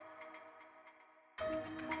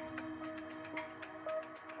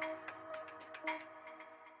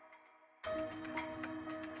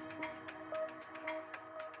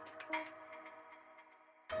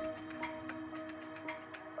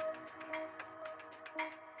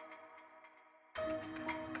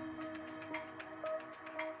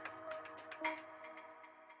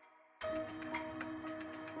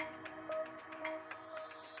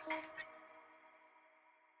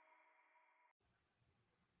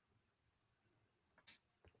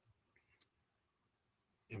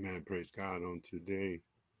Amen. Praise God on today.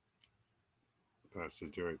 Pastor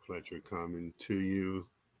Derrick Fletcher coming to you.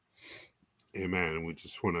 Amen. And we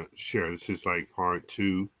just want to share. This is like part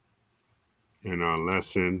 2 in our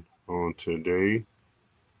lesson on today.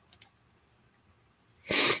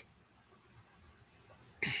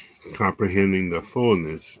 Comprehending the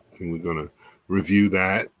fullness. And we're going to review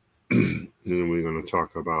that. And then we're going to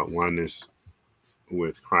talk about oneness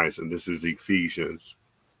with Christ. And this is Ephesians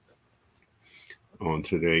on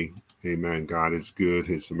today. Amen. God is good.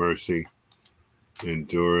 His mercy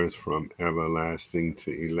endureth from everlasting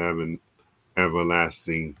to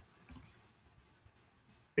everlasting.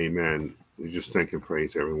 Amen. We just thank and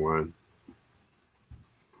praise everyone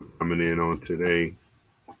for coming in on today.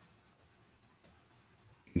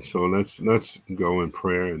 And so let's go in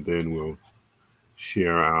prayer, and then we'll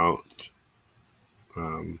share out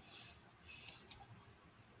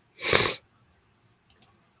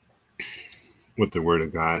what the Word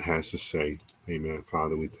of God has to say. Amen.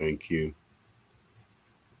 Father, we thank you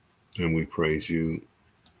and we praise you.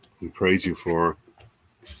 We praise you for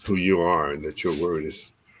who you are, and that your word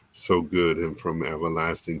is so good and from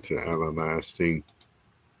everlasting to everlasting.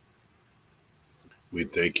 We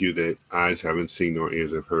thank you that eyes haven't seen nor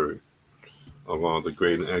ears have heard of all the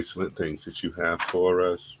great and excellent things that you have for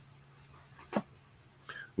us.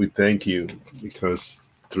 We thank you because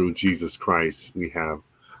through Jesus Christ, we have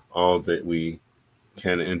all that we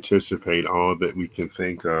can anticipate, all that we can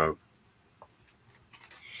think of.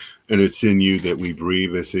 And it's in you that we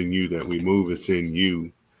breathe. It's in you that we move. It's in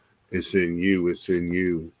you. It's in you. It's in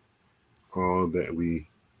you. All that we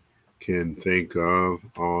can think of,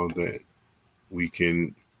 all that we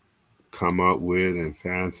can come up with and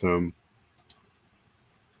fathom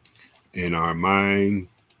in our mind,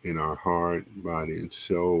 in our heart, body, and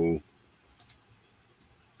soul.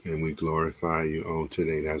 And we glorify you on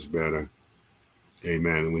today. That's better.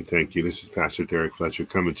 Amen. And we thank you. This is Pastor Derrick Fletcher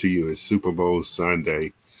coming to you. It's Super Bowl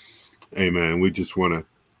Sunday. Amen. We just want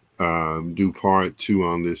to do part 2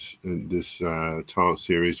 on this talk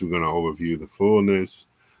series. We're going to overview the fullness,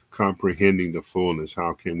 comprehending the fullness.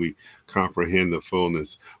 How can we comprehend the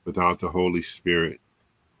fullness without the Holy Spirit?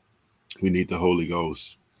 We need the Holy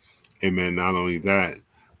Ghost. Amen. Not only that,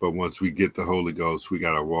 but once we get the Holy Ghost, we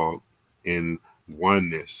got to walk in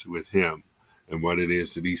oneness with him and what it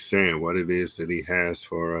is that he's saying, what it is that he has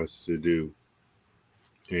for us to do.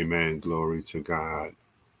 Amen. Glory to God.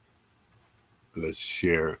 Let's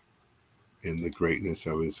share in the greatness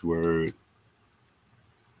of his word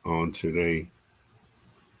on today.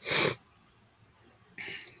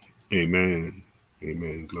 Amen.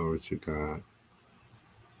 Amen. Glory to God.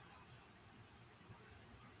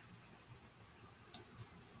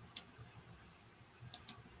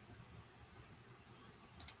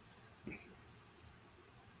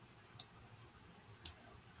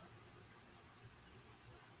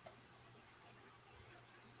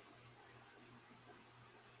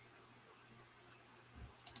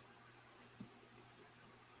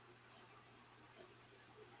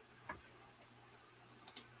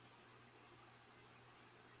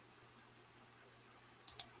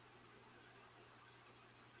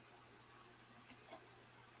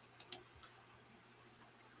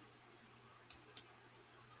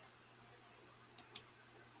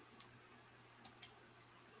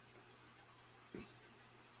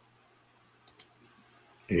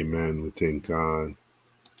 Amen. We thank God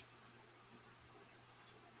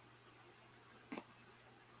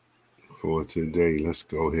for today. Let's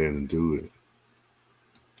go ahead and do it.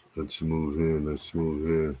 Let's move in. Let's move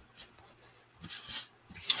in.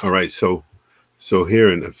 All right. So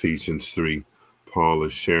here in Ephesians 3, Paul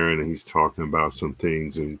is sharing and he's talking about some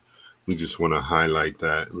things, and we just want to highlight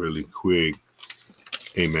that really quick.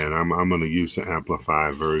 Amen. I'm going to use the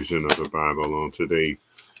Amplified version of the Bible on today.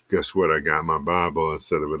 Guess what? I got my Bible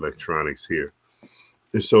instead of electronics here.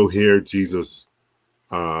 And so here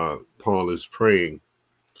Paul is praying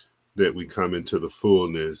that we come into the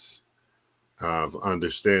fullness of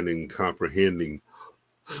understanding, comprehending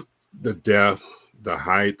the depth, the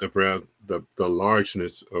height, the breadth, the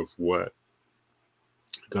largeness of what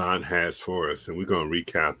God has for us. And we're going to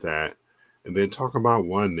recap that and then talk about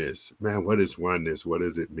oneness. Man, what is oneness? What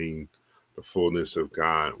does it mean? The fullness of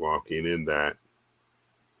God, walking in that.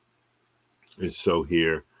 And so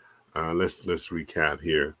here, let's recap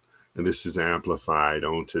here. And this is amplified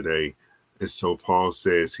on today. And so Paul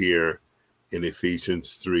says here in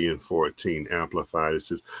Ephesians 3 and 14, amplified, it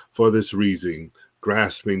says, for this reason,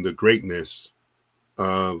 grasping the greatness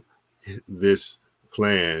of this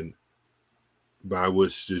plan by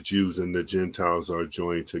which the Jews and the Gentiles are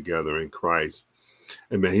joined together in Christ.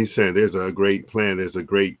 Amen. He's saying there's a great plan. There's a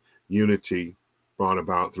great unity brought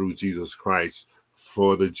about through Jesus Christ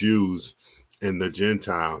for the Jews and the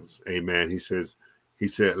Gentiles. Amen. He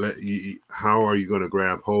said, how are you going to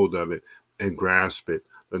grab hold of it and grasp it?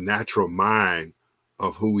 The natural mind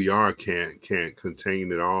of who we are can't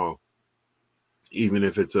contain it all. Even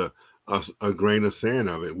if it's a grain of sand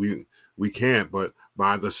of it, we can't. But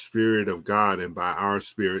by the Spirit of God and by our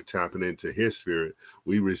spirit tapping into His Spirit,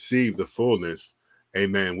 we receive the fullness.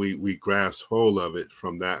 Amen. We grasp hold of it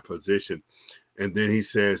from that position. And then he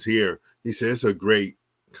says here, he says it's a great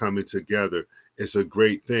coming together. It's a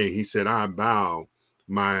great thing. He said, I bow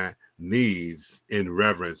my knees in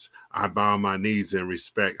reverence. I bow my knees in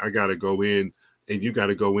respect. I got to go in, and you got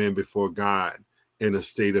to go in before God in a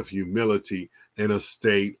state of humility, in a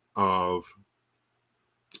state of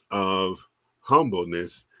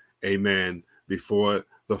humbleness, amen, before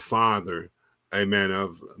the Father, amen,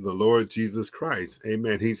 of the Lord Jesus Christ,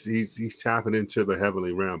 amen. He's tapping into the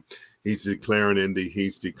heavenly realm. He's declaring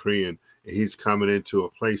he's decreeing, he's coming into a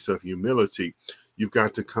place of humility. You've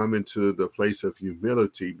got to come into the place of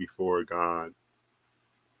humility before God.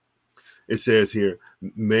 It says here,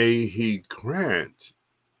 may He grant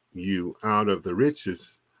you out of the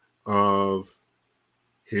riches of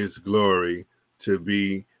His glory to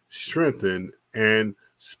be strengthened and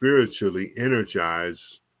spiritually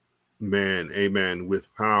energized, man, amen,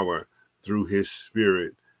 with power through His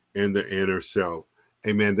Spirit in the inner self.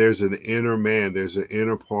 Amen. There's an inner man, there's an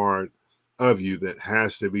inner part of you that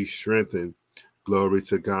has to be strengthened. Glory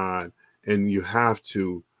to God. And you have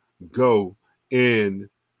to go in,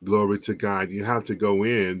 glory to God. You have to go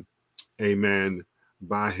in, amen,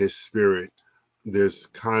 by His Spirit. There's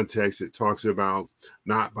context that talks about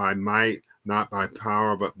not by might, not by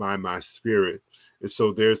power, but by my Spirit. And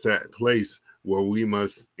so there's that place where we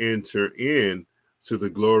must enter in to the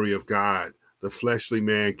glory of God. The fleshly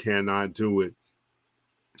man cannot do it.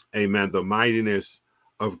 Amen. The mightiness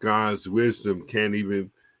of God's wisdom can't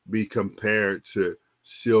even be compared to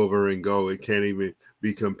silver and gold. It can't even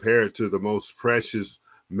be compared to the most precious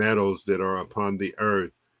metals that are upon the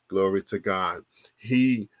earth. Glory to God.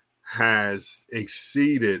 He has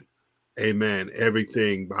exceeded, amen,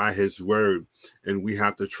 everything by His word. And we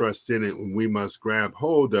have to trust in it, and we must grab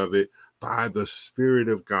hold of it by the Spirit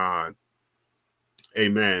of God.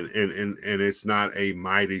 Amen. And it's not a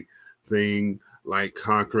mighty thing like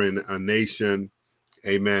conquering a nation.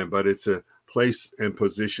 Amen. But it's a place and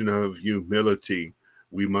position of humility.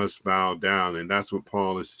 We must bow down. And that's what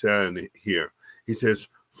Paul is saying here. He says,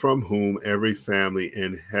 from whom every family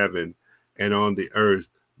in heaven and on the earth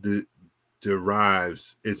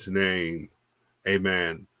derives its name.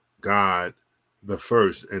 Amen. God, the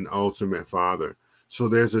first and ultimate Father. So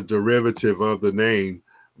there's a derivative of the name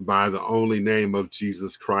by the only name of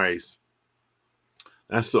Jesus Christ.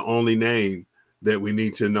 That's the only name that we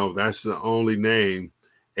need to know. That's the only name,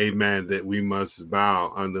 amen, that we must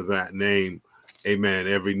bow under that name. Amen.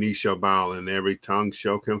 Every knee shall bow and every tongue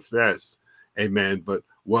shall confess. Amen. But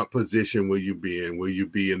what position will you be in? Will you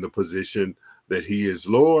be in the position that He is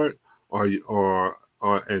Lord or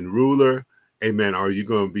and ruler? Amen. Are you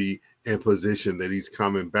going to be in position that He's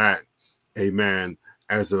coming back? Amen.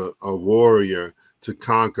 As a warrior to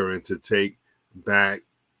conquer and to take back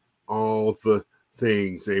all the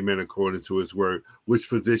things, amen, according to His word. Which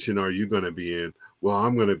position are you going to be in? Well,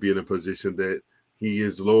 I'm going to be in a position that He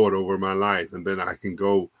is Lord over my life, and then I can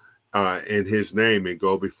go in His name and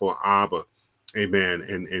go before Abba, amen,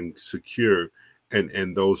 and secure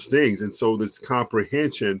and those things. And so this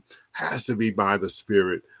comprehension has to be by the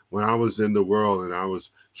Spirit. When I was in the world and I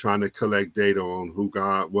was trying to collect data on who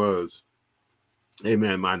God was,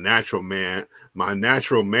 amen, my natural man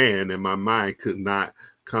and my mind could not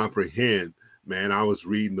comprehend. Man, I was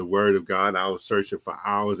reading the Word of God. I was searching for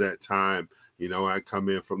hours at time. You know, I'd come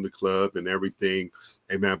in from the club and everything.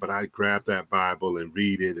 Amen. But I'd grab that Bible and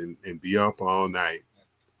read it and be up all night.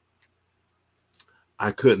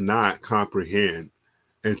 I could not comprehend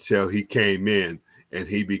until He came in and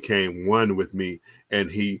He became one with me,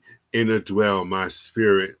 and He interdwelled my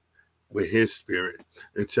spirit with His Spirit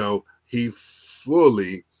until He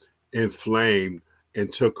fully inflamed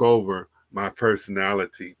and took over my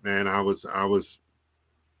personality. Man, I was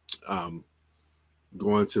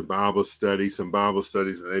going to some Bible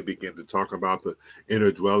studies, and they began to talk about the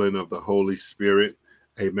inner dwelling of the Holy Spirit.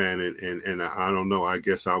 Amen. And I don't know, I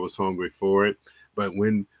guess I was hungry for it. But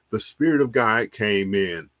when the Spirit of God came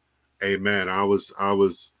in, amen, I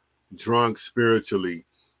was drunk spiritually,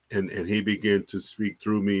 and He began to speak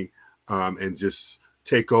through me and just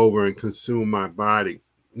take over and consume my body.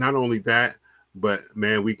 Not only that, but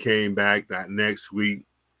man, we came back that next week.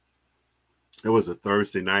 It was a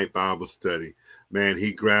Thursday night Bible study. Man,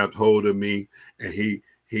 he grabbed hold of me, and he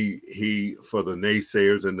for the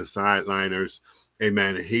naysayers and the sideliners,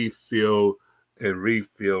 amen. He filled and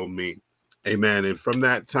refilled me. Amen. And from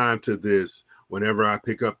that time to this, whenever I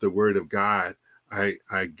pick up the word of God, I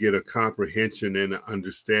get a comprehension and an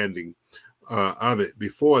understanding of it.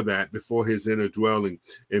 Before that, before his inner dwelling,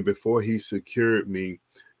 and before he secured me,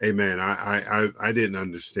 amen, I didn't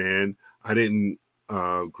understand. I didn't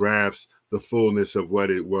grasp the fullness of what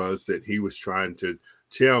it was that he was trying to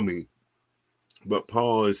tell me. But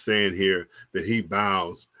Paul is saying here that he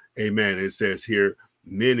bows. Amen. It says here,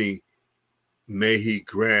 many may he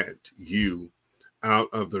grant you out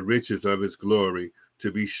of the riches of his glory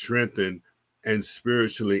to be strengthened and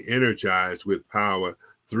spiritually energized with power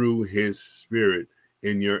through his spirit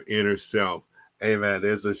in your inner self. Amen.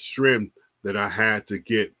 There's a strength that I had to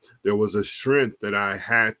get. There was a strength that I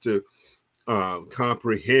had to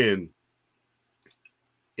comprehend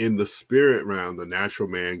in the spirit realm. The natural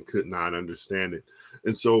man could not understand it.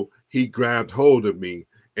 And so he grabbed hold of me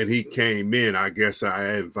and he came in. I guess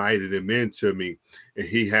I invited him into me, and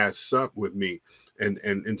he had supped with me.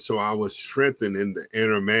 And so I was strengthened in the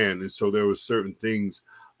inner man. And so there were certain things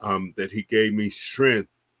that he gave me strength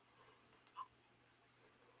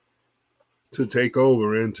to take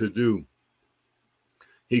over and to do.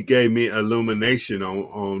 He gave me illumination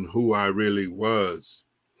on who I really was.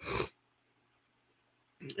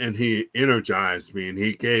 And he energized me, and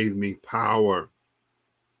he gave me power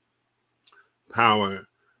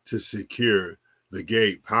to secure the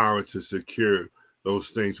gate, power to secure those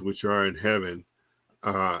things which are in heaven,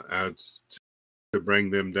 as to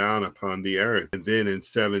bring them down upon the earth. And then in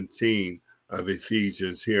 17 of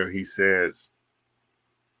Ephesians here, he says,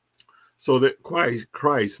 so that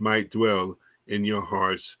Christ might dwell in your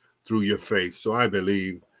hearts through your faith. So I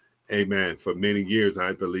believe, amen, for many years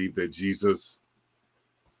I believed that Jesus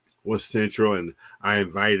was central, and I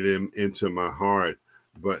invited him into my heart.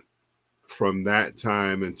 But from that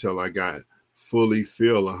time until I got fully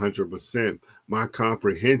filled 100%, my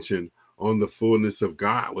comprehension on the fullness of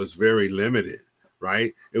God was very limited,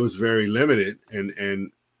 right? It was very limited.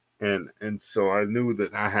 And so I knew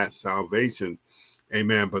that I had salvation,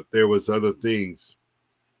 amen, but there was other things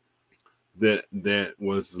that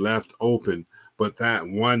was left open. But that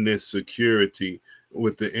oneness security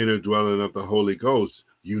with the inner dwelling of the Holy Ghost,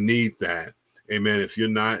 you need that. Amen. If you're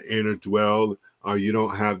not inner dwelled or you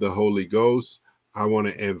don't have the Holy Ghost, I want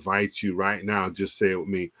to invite you right now. Just say it with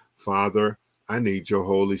me. Father, I need your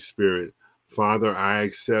Holy Spirit. Father, I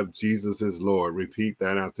accept Jesus as Lord. Repeat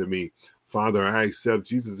that after me. Father, I accept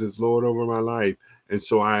Jesus as Lord over my life. And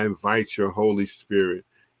so I invite your Holy Spirit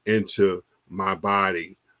into my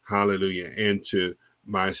body. Hallelujah. Into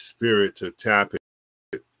my spirit to tap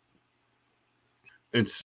it. And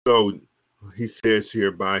so he says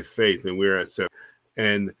here, by faith, and we're at 7.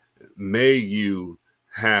 And may you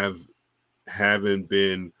having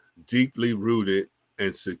been deeply rooted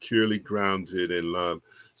and securely grounded in love.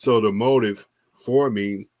 So the motive for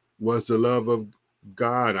me was the love of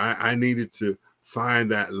God. I needed to find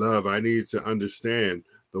that love. I needed to understand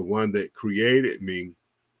the one that created me.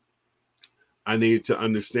 I needed to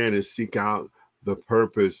understand and seek out the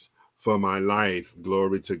purpose for my life.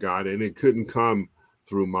 Glory to God. And it couldn't come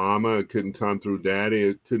through mama. It couldn't come through daddy.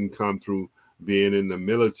 It couldn't come through being in the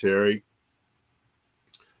military.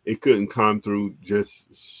 It couldn't come through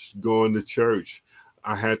just going to church.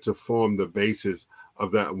 I had to form the basis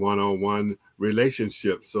of that one-on-one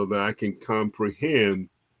relationship so that I can comprehend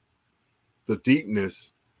the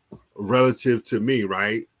deepness relative to me,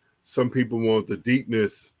 right? Some people want the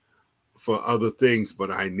deepness for other things, but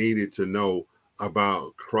I needed to know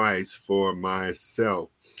about Christ for myself.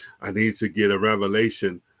 I need to get a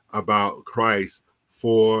revelation about Christ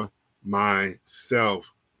for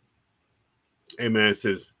myself. Amen. It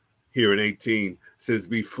says here in 18, says,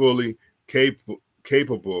 be fully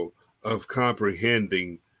capable of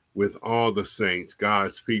comprehending with all the saints,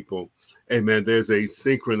 God's people. Amen. There's a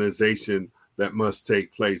synchronization that must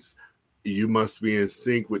take place. You must be in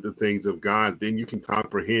sync with the things of God. Then you can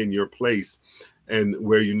comprehend your place and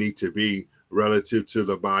where you need to be relative to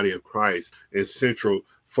the body of Christ, and central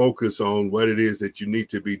focus on what it is that you need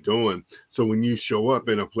to be doing. So when you show up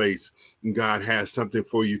in a place, God has something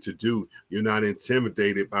for you to do. You're not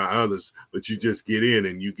intimidated by others, but you just get in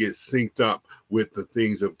and you get synced up with the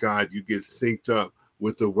things of God. You get synced up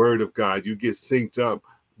with the word of God. You get synced up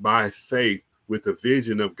by faith with the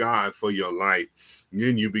vision of God for your life. And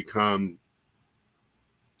then you become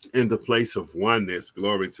in the place of oneness.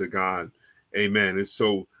 Glory to God. Amen. And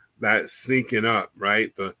so that syncing up,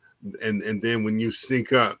 right? And then when you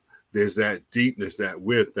sync up, there's that deepness, that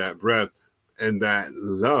width, that breadth, and that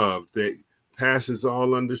love that passes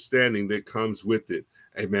all understanding that comes with it.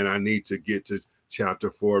 Amen. I need to get to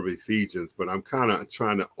chapter 4 of Ephesians, but I'm kind of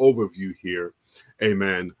trying to overview here,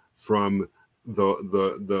 amen, from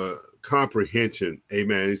the comprehension.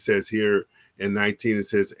 Amen. It says here in 19, it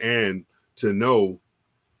says, and to know,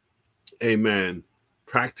 amen,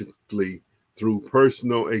 practically through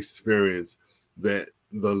personal experience, that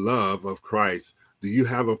the love of Christ. Do you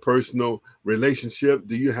have a personal relationship?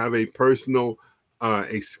 Do you have a personal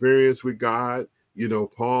experience with God? You know,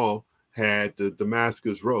 Paul had the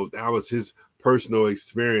Damascus Road. That was his personal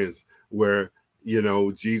experience where, you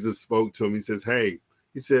know, Jesus spoke to him. He says, hey,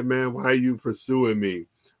 he said, man, why are you pursuing me?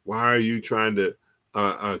 Why are you trying to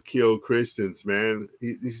kill Christians, man?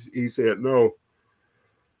 He said, no,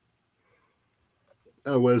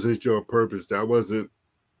 that wasn't your purpose. That wasn't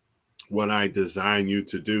what I designed you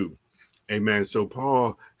to do. Amen. So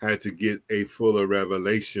Paul had to get a fuller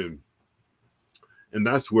revelation. And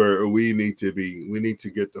that's where we need to be. We need to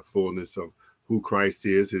get the fullness of who Christ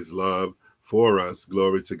is, his love for us.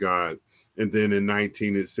 Glory to God. And then in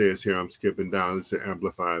 19, it says here, I'm skipping down, it's the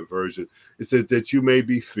amplified version. It says that you may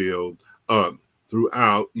be filled up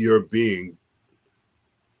throughout your being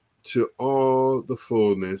to all the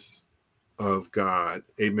fullness of God.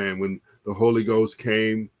 Amen. When the Holy Ghost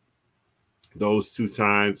came those 2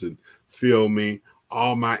 times and filled me,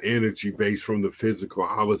 all my energy based from the physical,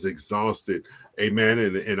 I was exhausted. Amen.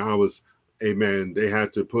 And I was, amen, they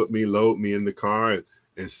had to load me in the car,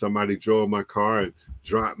 and somebody drove my car and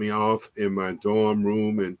dropped me off in my dorm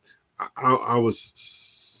room. And I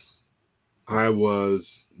was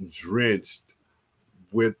drenched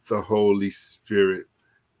with the Holy Spirit,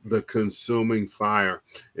 the consuming fire,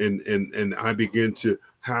 and I began to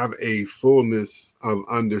have a fullness of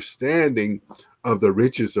understanding of the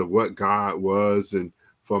riches of what God was and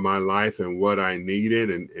for my life and what I needed,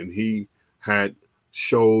 and he had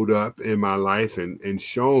showed up in my life and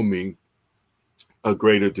shown me a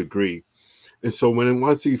greater degree. And so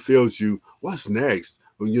once he fills you, what's next?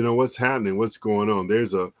 Well, you know, what's happening, what's going on?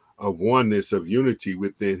 There's a oneness of unity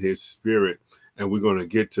within his spirit, and we're going to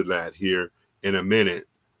get to that here in a minute.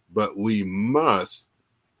 But we must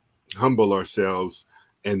humble ourselves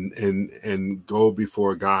and go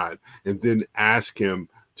before God, and then ask him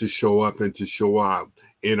to show up and to show out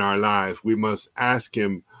in our life. We must ask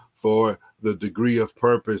him for the degree of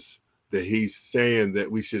purpose that he's saying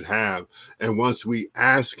that we should have. And once we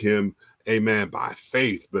ask him, amen, by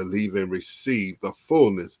faith, believe and receive the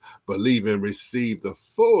fullness, believe and receive the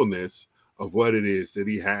fullness of what it is that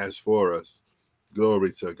he has for us.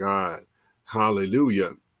 Glory to God.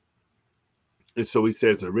 Hallelujah. And so he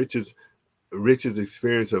says the richest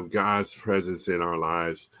experience of God's presence in our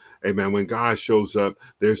lives. Amen. When God shows up,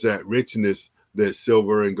 there's that richness that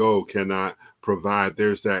silver and gold cannot provide.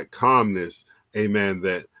 There's that calmness, amen,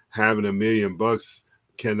 that having $1 million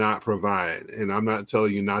cannot provide. And I'm not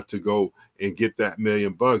telling you not to go and get that $1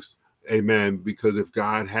 million, amen, because if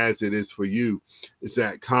God has it, it's for you. It's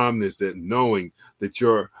that calmness, that knowing that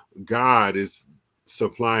your God is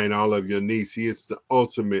supplying all of your needs. He is the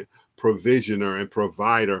ultimate provisioner and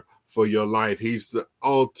provider for your life. He's the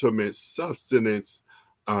ultimate sustenance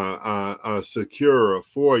securer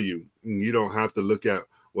for you. And you don't have to look at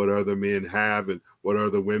what other men have and what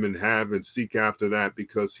other women have and seek after that,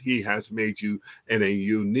 because he has made you in a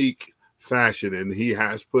unique fashion, and he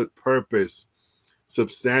has put purpose,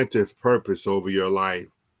 substantive purpose over your life.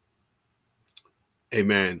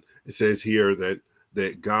 Amen. It says here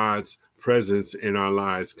that God's presence in our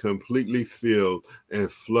lives completely filled and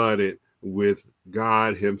flooded with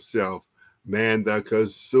God himself. Man, the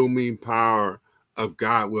consuming power of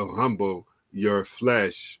God will humble your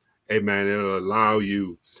flesh. Amen. It'll allow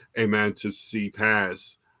you, amen, to see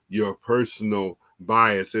past your personal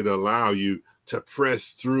bias. It'll allow you to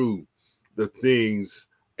press through the things,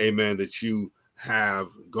 amen, that you have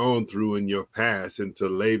gone through in your past, and to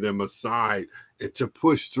lay them aside and to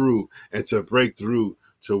push through and to break through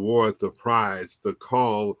toward the prize, the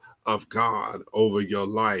call of God over your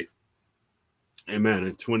life. Amen.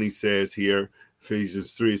 And 20 says here,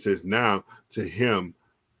 Ephesians 3 says, now to him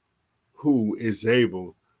who is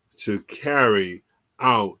able to carry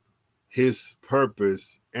out his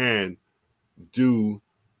purpose and do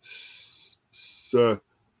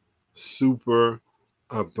super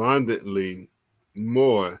abundantly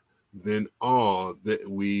more than all that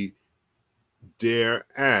we dare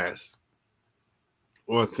ask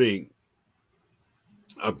or think,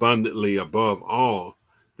 abundantly above all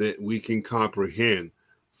that we can comprehend.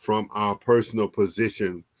 From our personal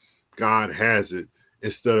position, God has it.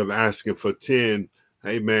 Instead of asking for 10,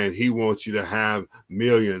 amen, he wants you to have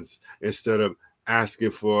millions. Instead of asking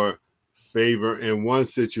for favor in one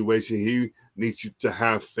situation, he needs you to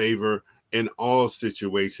have favor in all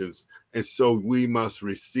situations. And so we must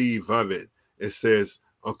receive of it. It says,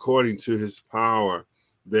 according to his power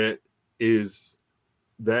that is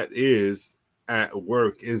at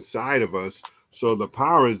work inside of us. So the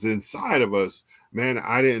power is inside of us. Man,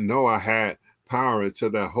 I didn't know I had power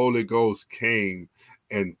until the Holy Ghost came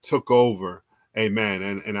and took over.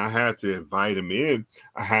 Amen. And I had to invite him in.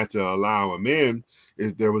 I had to allow him in.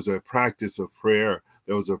 There was a practice of prayer.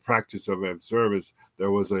 There was a practice of observance.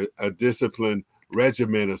 There was a disciplined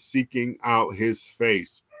regimen of seeking out his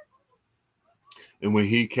face. And when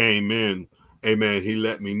he came in, amen, he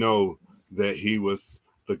let me know that he was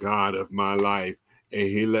the God of my life. And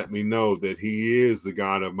he let me know that he is the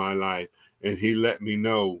God of my life. And he let me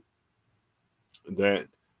know that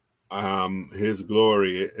his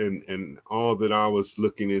glory and all that I was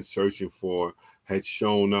looking and searching for had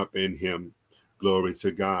shown up in him. Glory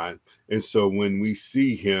to God. And so when we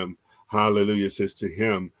see him, hallelujah, it says to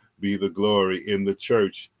him be the glory in the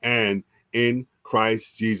church and in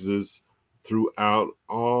Christ Jesus throughout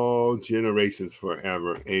all generations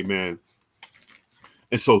forever. Amen.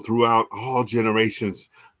 And so throughout all generations,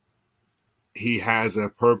 he has a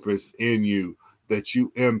purpose in you that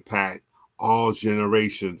you impact all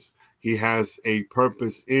generations. He has a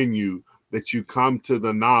purpose in you that you come to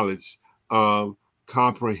the knowledge of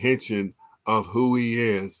comprehension of who he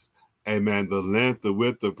is. Amen. The length, the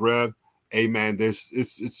width, the breadth. Amen.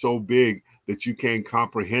 It's so big that you can't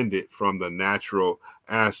comprehend it from the natural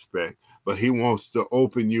aspect. But he wants to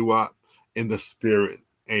open you up in the spirit.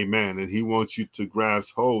 Amen. And he wants you to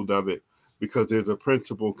grasp hold of it because there's a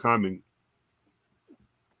principle coming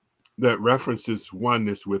that references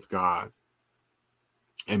oneness with God.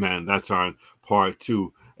 Amen. That's our part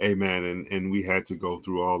 2. Amen. And we had to go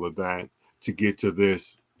through all of that to get to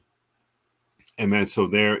this. Amen. So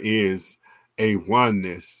there is a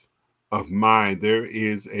oneness of mind. There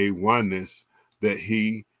is a oneness that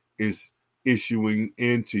he is issuing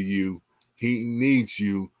into you. He needs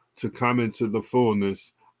you to come into the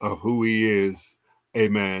fullness of who he is.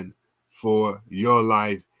 Amen. For your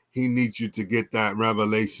life. He needs you to get that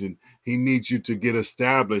revelation. He needs you to get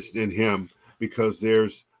established in him because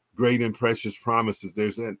there's great and precious promises.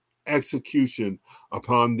 There's an execution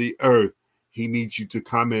upon the earth. He needs you to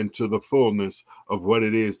come into the fullness of what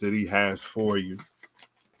it is that he has for you.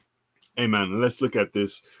 Amen. Let's look at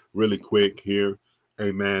this really quick here.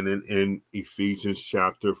 Amen. In Ephesians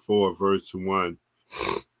chapter 4, verse 1.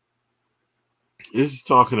 This is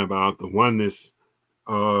talking about the oneness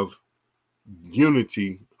of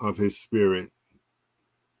unity of his spirit.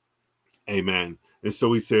 Amen. And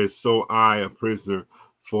so he says, so I, a prisoner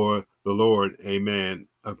for the Lord, amen,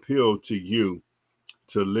 appeal to you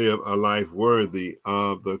to live a life worthy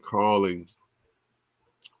of the calling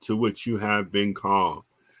to which you have been called.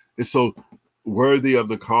 And so worthy of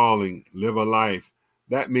the calling, live a life.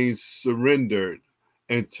 That means surrendered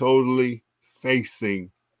and totally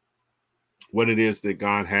facing what it is that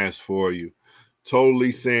God has for you.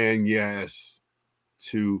 Totally saying yes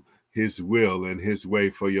to his will and his way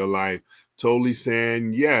for your life. Totally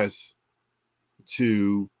saying yes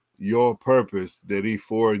to your purpose that he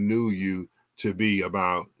foreknew you to be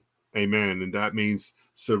about. Amen. And that means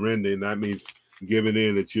surrendering. That means giving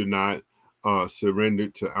in, that you're not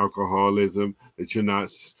surrendered to alcoholism, that you're not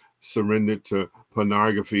surrendered to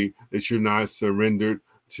pornography, that you're not surrendered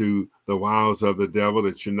to the wiles of the devil,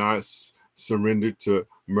 that you're not surrendered to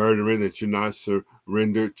murdering, that you're not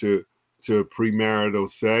surrendered to premarital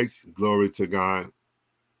sex. Glory to God.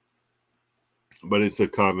 But it's a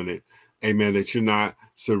covenant. Amen. That you're not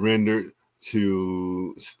surrendered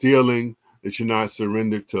to stealing, that you're not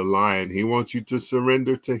surrendered to lying. He wants you to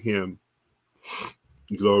surrender to him.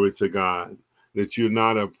 Glory to God. That you're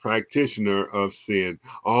not a practitioner of sin.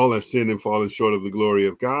 All have sinned and fallen short of the glory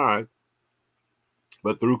of God.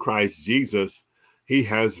 But through Christ Jesus, he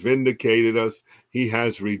has vindicated us. He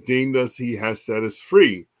has redeemed us. He has set us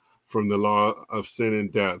free from the law of sin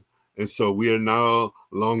and death. And so we are no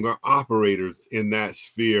longer operators in that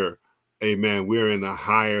sphere. Amen. We're in a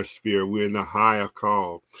higher sphere. We're in a higher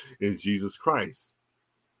call in Jesus Christ.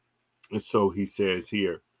 And so he says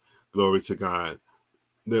here, glory to God,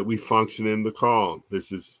 that we function in the call.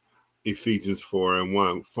 This is Ephesians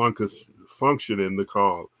 4:1. Function in the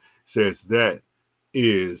call. It says that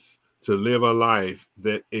is to live a life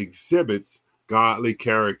that exhibits godly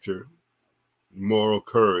character, moral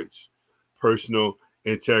courage, personal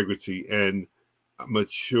integrity, and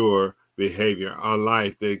mature behavior. A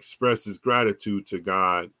life that expresses gratitude to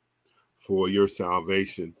God for your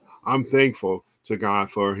salvation. I'm thankful to God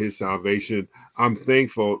for his salvation. I'm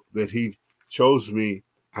thankful that he chose me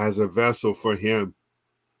as a vessel for him.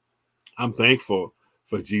 I'm thankful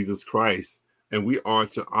for Jesus Christ. And we are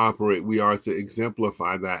to operate, we are to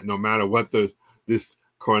exemplify that no matter what this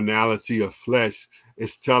carnality of flesh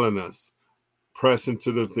is telling us. Press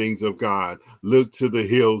into the things of God. Look to the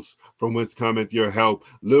hills from whence cometh your help.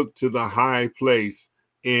 Look to the high place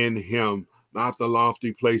in him, not the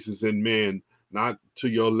lofty places in men, not to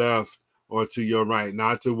your left or to your right,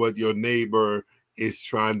 not to what your neighbor is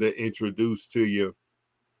trying to introduce to you.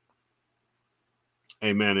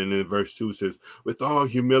 Amen. And then verse 2 says, with all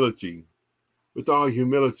humility,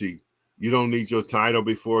 you don't need your title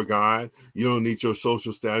before God. You don't need your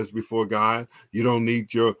social status before God. You don't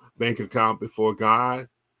need your bank account before God.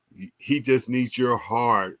 He just needs your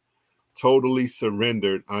heart totally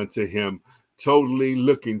surrendered unto him, totally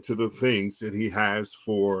looking to the things that he has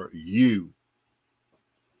for you.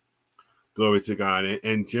 Glory to God.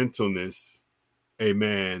 And gentleness,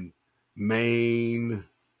 amen, main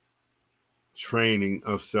training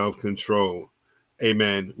of self-control,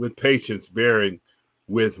 amen, with patience, bearing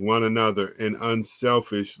with one another in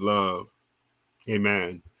unselfish love,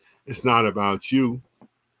 amen. It's not about you.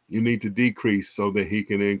 You need to decrease so that he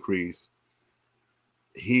can increase.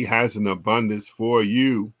 He has an abundance for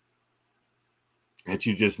you that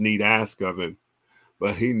you just need ask of him,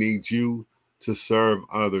 but he needs you to serve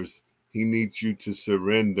others. He needs you to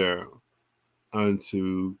surrender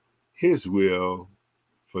unto his will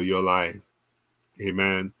for your life.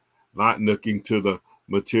 Amen. Not looking to the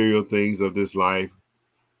material things of this life.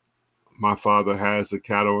 My Father has the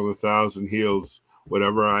cattle on 1,000 hills.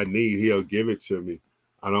 Whatever I need, he'll give it to me.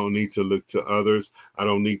 I don't need to look to others. I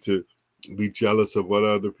don't need to be jealous of what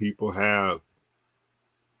other people have.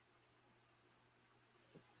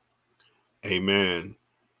 Amen.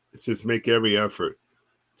 It says, make every effort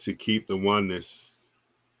to keep the oneness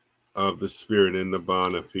of the Spirit in the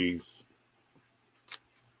bond of peace.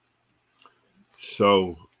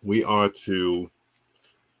 So we are to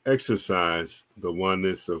exercise the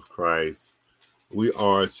oneness of Christ. We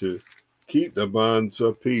are to keep the bonds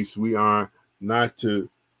of peace. We are not to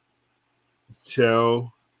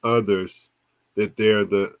tell others that they're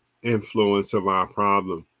the influence of our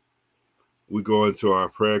problem. We go into our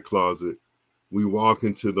prayer closet. We walk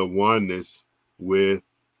into the oneness with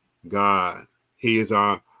God. He is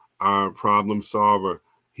our problem solver.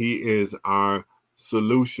 He is our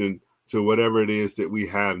solution to whatever it is that we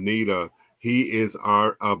have need of. He is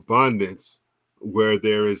our abundance where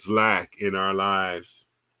there is lack in our lives.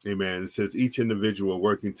 Amen. It says each individual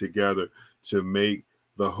working together to make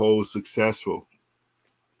the whole successful.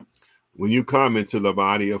 When you come into the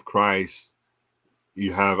body of Christ,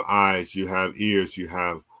 you have eyes, you have ears, you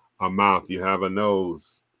have a mouth, you have a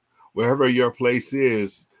nose. Wherever your place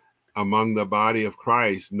is among the body of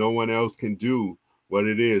Christ, no one else can do what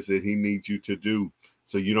it is that he needs you to do.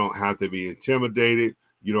 So you don't have to be intimidated.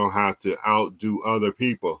 You don't have to outdo other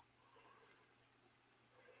people.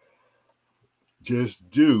 Just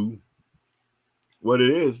do what it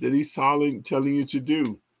is that he's telling you to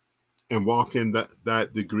do and walk in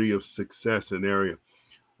that degree of success and area.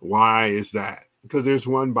 Why is that? Because there's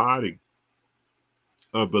one body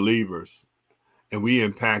of believers and we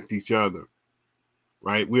impact each other,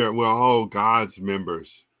 right? We're all God's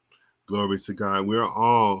members. Glory to God. We're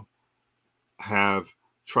all have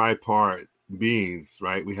tripart beings,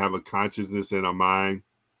 right? We have a consciousness and a mind.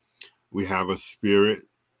 We have a spirit.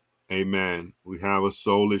 Amen. We have a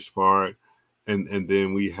soulish part. And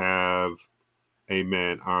then we have,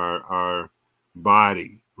 amen, our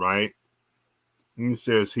body, right? And it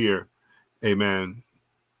says here, amen,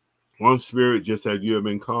 one spirit, just as you have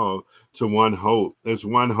been called to one hope. There's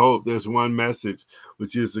one hope. There's one message,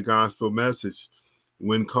 which is the gospel message.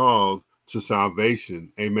 When called to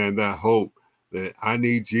salvation, amen, that hope that I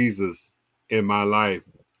need Jesus in my life.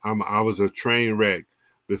 I was a train wreck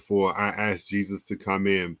before I asked Jesus to come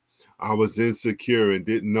in. I was insecure and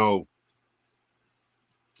didn't know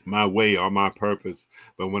my way or my purpose.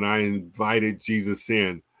 But when I invited Jesus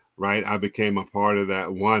in, right, I became a part of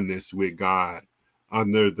that oneness with God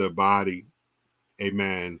under the body.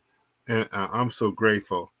 Amen. And I'm so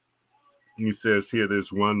grateful. He says here,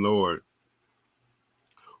 there's one Lord,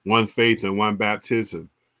 one faith, and one baptism.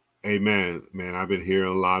 Amen. Man, I've been hearing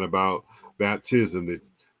a lot about baptism. That,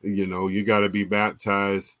 you got to be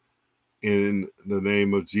baptized in the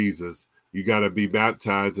name of Jesus. You got to be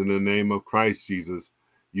baptized in the name of Christ Jesus.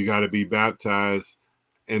 You got to be baptized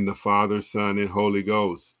in the Father, Son, and Holy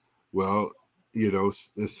Ghost. Well,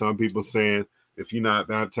 there's some people saying if you're not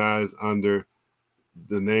baptized under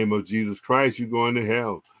the name of Jesus Christ, you're going to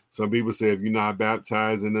hell. Some people say if you're not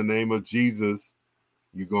baptized in the name of Jesus,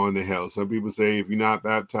 you're going to hell. Some people say if you're not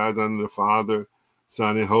baptized under the Father,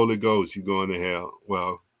 Son, and Holy Ghost, you're going to hell.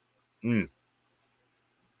 Well,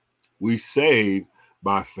 we saved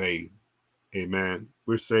by faith. Amen.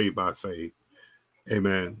 We're saved by faith.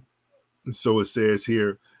 Amen. And so it says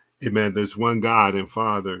here, amen, there's one God and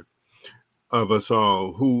Father of us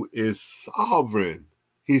all who is sovereign.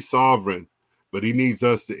 He's sovereign, but he needs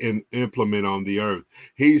us to implement on the earth.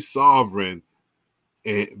 He's sovereign,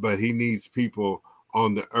 but he needs people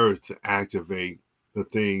on the earth to activate the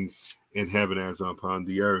things in heaven as upon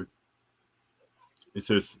the earth. It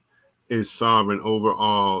says, is sovereign over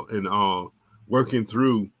all and all, working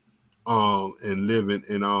through all and living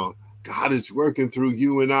in all. God is working through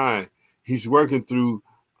you and I. He's working through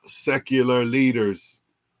secular leaders.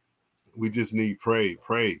 We just need pray,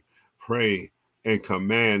 and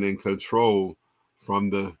command and control from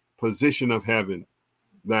the position of heaven,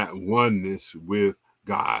 that oneness with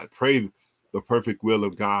God. Pray the perfect will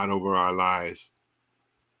of God over our lives.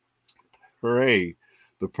 Pray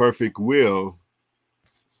the perfect will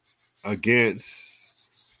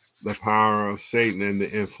against the power of Satan and the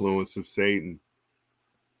influence of Satan.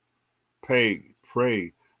 Pray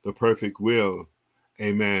the perfect will,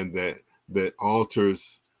 amen, that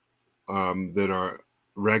altars that are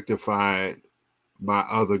rectified by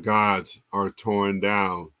other gods are torn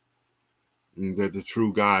down, and that the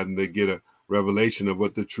true God, and they get a revelation of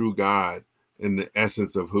what the true God and the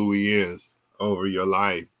essence of who he is over your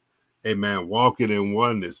life. Amen. Walking in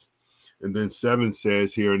oneness. And then 7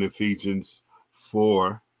 says here in Ephesians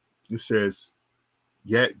 4, it says,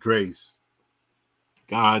 yet grace,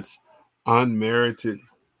 God's unmerited,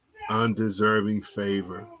 undeserving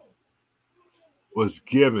favor, was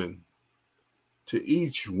given to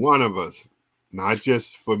each one of us, not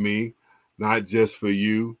just for me, not just for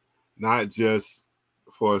you, not just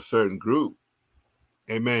for a certain group.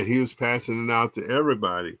 Amen. He was passing it out to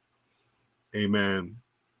everybody. Amen.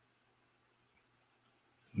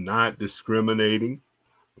 Not discriminating,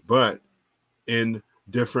 but in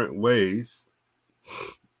different ways,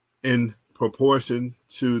 in proportion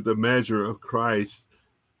to the measure of Christ's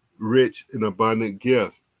rich and abundant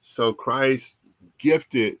gift. So Christ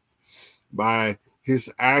gifted by his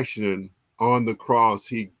action on the cross,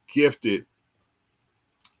 he gifted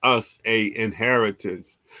us a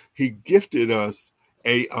inheritance. He gifted us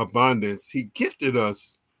a abundance. He gifted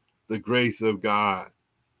us the grace of God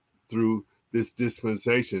through this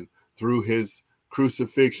dispensation, through his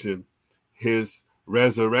crucifixion, his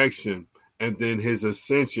resurrection, and then his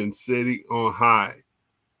ascension, sitting on high.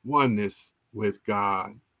 Oneness with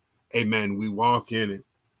God. Amen. We walk in it.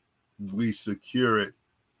 We secure it.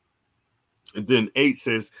 And then 8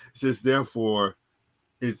 says, therefore,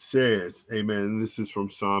 it says, amen, this is from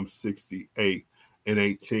Psalm 68 and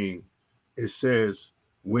 18. It says,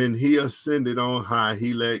 when he ascended on high,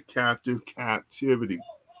 he led captivity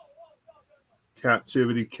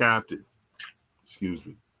captive.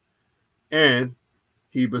 And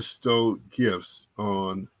he bestowed gifts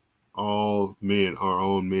on all men, our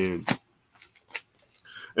own men.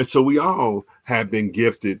 And so we all have been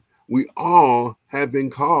gifted. We all have been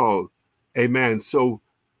called. Amen. So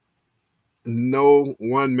no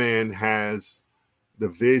one man has the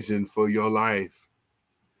vision for your life.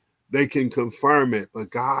 They can confirm it, but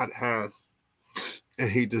God has, and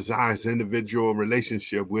he desires individual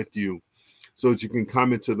relationship with you so that you can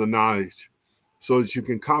come into the knowledge, so that you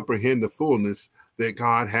can comprehend the fullness that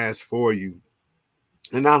God has for you.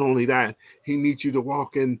 And not only that, he needs you to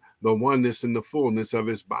walk in the oneness and the fullness of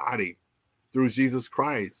his body through Jesus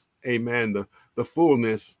Christ. Amen. The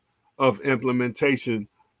fullness of implementation,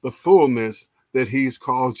 the fullness that he's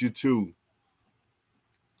called you to.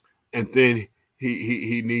 And then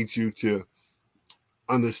he needs you to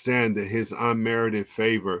understand that his unmerited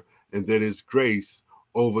favor and that his grace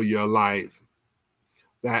over your life,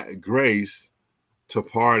 that grace to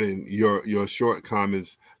pardon your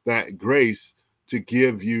shortcomings, that grace to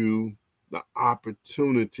give you the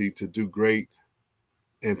opportunity to do great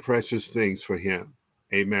and precious things for him.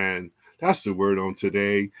 Amen. That's the word on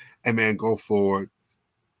today. Amen. Go forward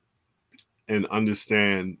and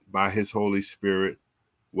understand by his Holy Spirit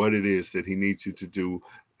what it is that he needs you to do,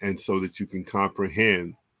 and so that you can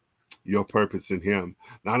comprehend your purpose in him.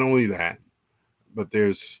 Not only that, but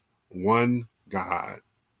there's one God,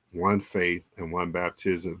 one faith, and one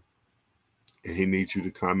baptism. And he needs you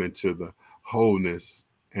to come into the wholeness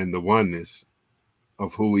and the oneness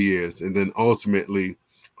of who he is. And then ultimately,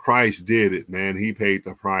 Christ did it, man. He paid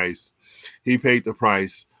the price. He paid the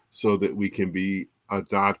price so that we can be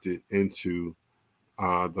adopted into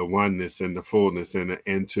the oneness and the fullness and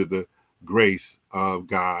into the grace of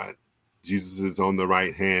God. Jesus is on the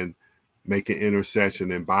right hand, making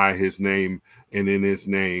intercession, and by his name and in his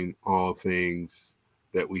name, all things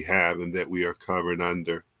that we have and that we are covered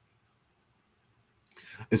under.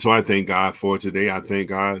 And so I thank God for today. I thank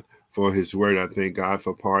God for his word. I thank God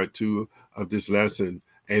for part 2 of this lesson.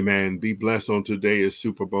 Amen. Be blessed on today. Is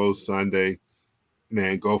Super Bowl Sunday.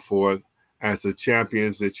 Man, go forth as the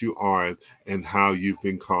champions that you are and how you've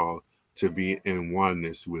been called to be in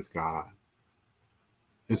oneness with God.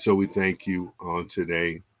 And so we thank you on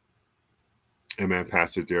today. Amen.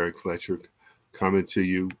 Pastor Derrick Fletcher coming to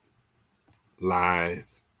you live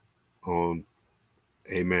on,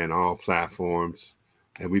 amen, all platforms.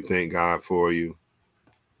 And we thank God for you.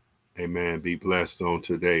 Amen. Be blessed on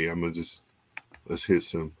today. Let's hit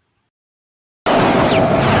some. All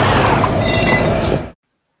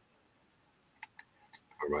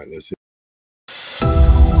right, let's hit.